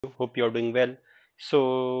Hope you're doing well.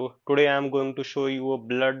 So today I'm going to show you a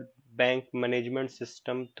blood bank management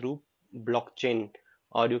system through blockchain,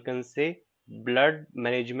 or you can say blood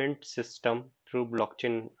management system through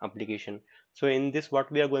blockchain application. So in this,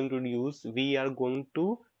 what we are going to use, we are going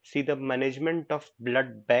to see the management of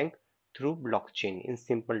blood bank through blockchain in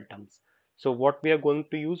simple terms. So what we are going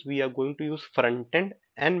to use, we are going to use front end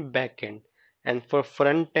and back end. And for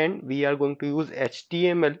front end, we are going to use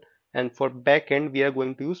HTML, and for backend we are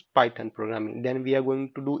going to use Python programming. Then we are going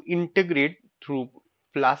to do integrate through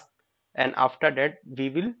Flask, and after that we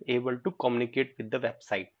will able to communicate with the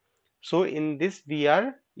website. So in this we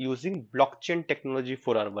are using blockchain technology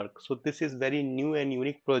for our work. So this is very new and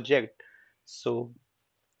unique project. So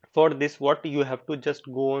for this, what you have to just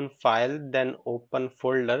go on file, then open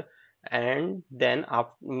folder, and then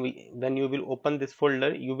when you will open this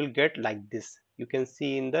folder, you will get like this. You can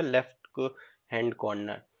see in the left hand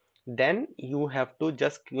corner. Then you have to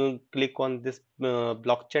just click on this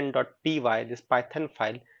blockchain.py, this Python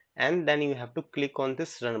file, and then you have to click on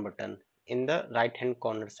this run button in the right hand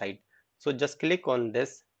corner side. So just click on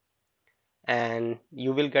this, and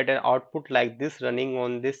you will get an output like this running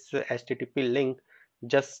on this HTTP link.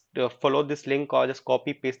 Just follow this link, or just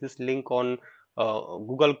copy paste this link on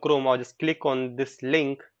Google Chrome, or just click on this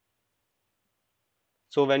link.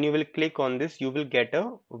 So when you will click on this, you will get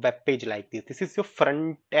a web page like this. This is your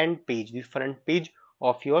front end page, the front page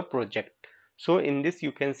of your project. So in this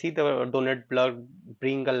you can see the donate blood,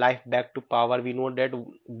 bring a life back to power. We know that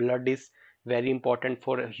blood is very important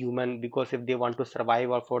for a human, because if they want to survive,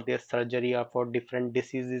 or for their surgery, or for different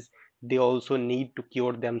diseases, they also need to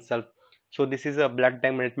cure themselves. So this is a blood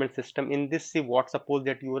bank management system. In this, see, what, suppose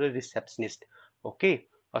that you are a receptionist, okay,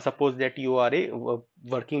 or suppose that you are a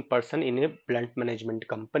working person in a plant management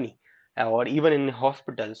company, or even in a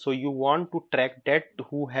hospital. So you want to track that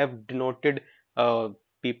who have denoted uh,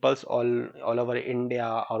 peoples all over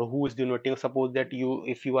India, or who is denoting. Suppose that you,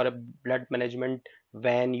 if you are a blood management,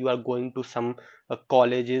 when you are going to some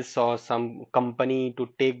colleges or some company to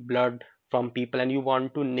take blood from people, and you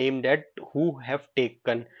want to name that who have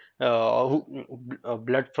taken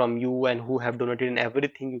blood from you, and who have donated, and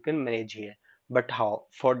everything you can manage here. But how?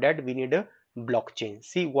 For that we need a blockchain.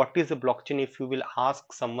 See, what is a blockchain, if you will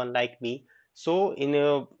ask someone like me. So in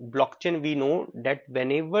a blockchain, we know that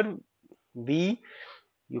whenever we,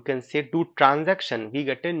 you can say, do transaction, we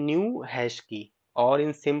get a new hash key, or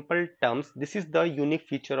in simple terms, this is the unique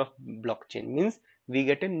feature of blockchain, means we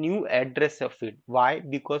get a new address of it. Why?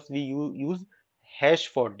 Because we use hash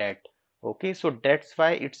for that. Okay, so that's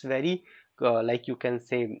why it's very like, you can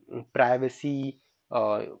say, privacy,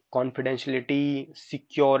 uh, confidentiality,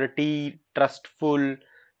 security, trustful.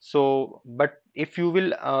 So but if you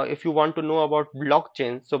will if you want to know about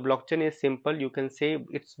blockchain, so blockchain is simple. You can say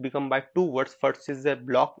it's become by two words. First is a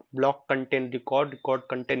block contain record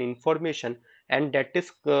contain information, and that is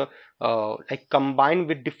like combined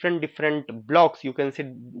with different blocks, you can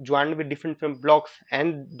say, joined with different blocks,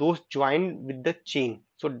 and those joined with the chain.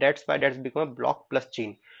 So that's why that's become a block plus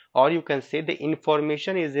chain. Or you can say the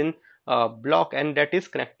information is in block, and that is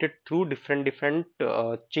connected through different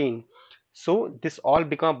chain. So this all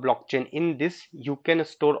become a blockchain. In this you can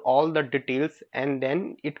store all the details, and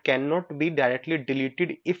then it cannot be directly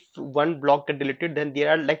deleted. If one block get deleted, then there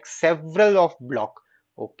are like several of block.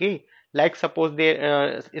 Okay, like suppose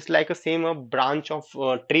there it's like a same a branch of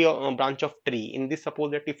tree, or branch of tree. In this,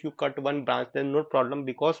 suppose that if you cut one branch, then no problem,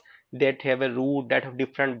 because that have a root, that have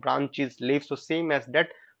different branches, leaves. So same as that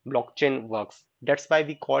blockchain works. That's why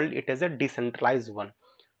we call it as a decentralized one.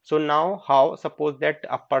 So now how, suppose that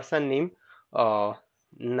a person named uh,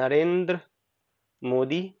 Narendra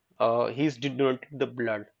Modi, he's donated the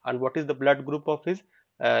blood, and what is the blood group of his?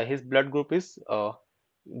 His blood group is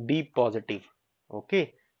B positive.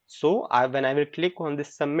 Okay, so when I will click on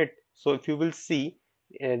this submit, so if you will see,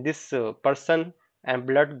 this person and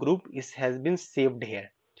blood group is has been saved here.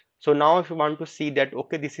 So now if you want to see that,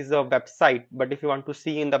 okay, this is a website, but if you want to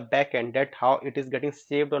see in the back end that how it is getting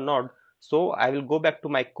saved or not, so I will go back to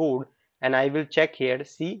my code, and I will check here.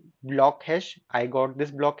 See, block hash, I got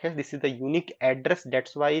this block hash. This is the unique address.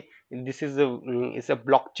 That's why this is a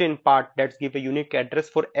blockchain part that's give a unique address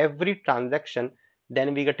for every transaction.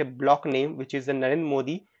 Then we get a block name, which is a Narendra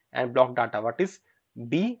Modi, and block data, what is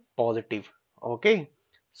B positive. Okay,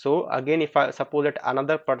 so again, if I suppose that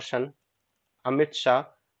another person, Amit Shah,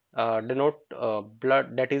 denote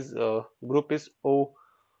blood, that is group is O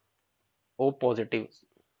positive.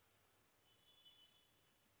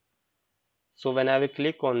 So when I will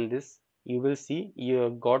click on this, you will see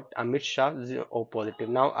you got Amit Shah O positive.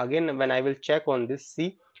 Now again, when I will check on this,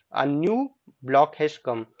 see, a new block has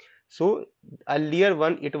come. So earlier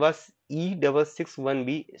one it was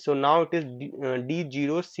E661B, so now it is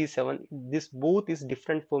D0C7. This both is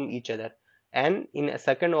different from each other. And in a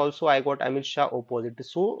second also I got Amit Shah opposite.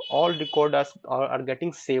 So all records are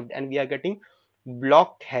getting saved, and we are getting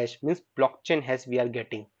block hash, means blockchain hash we are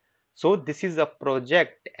getting. So this is a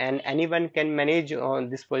project, and anyone can manage on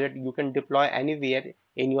this project. You can deploy anywhere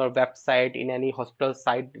in your website, in any hospital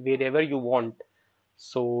site, wherever you want.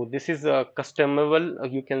 So this is a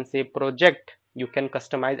customizable, you can say, project. You can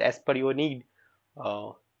customize as per your need.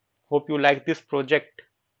 uh, Hope you like this project.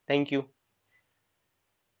 Thank you.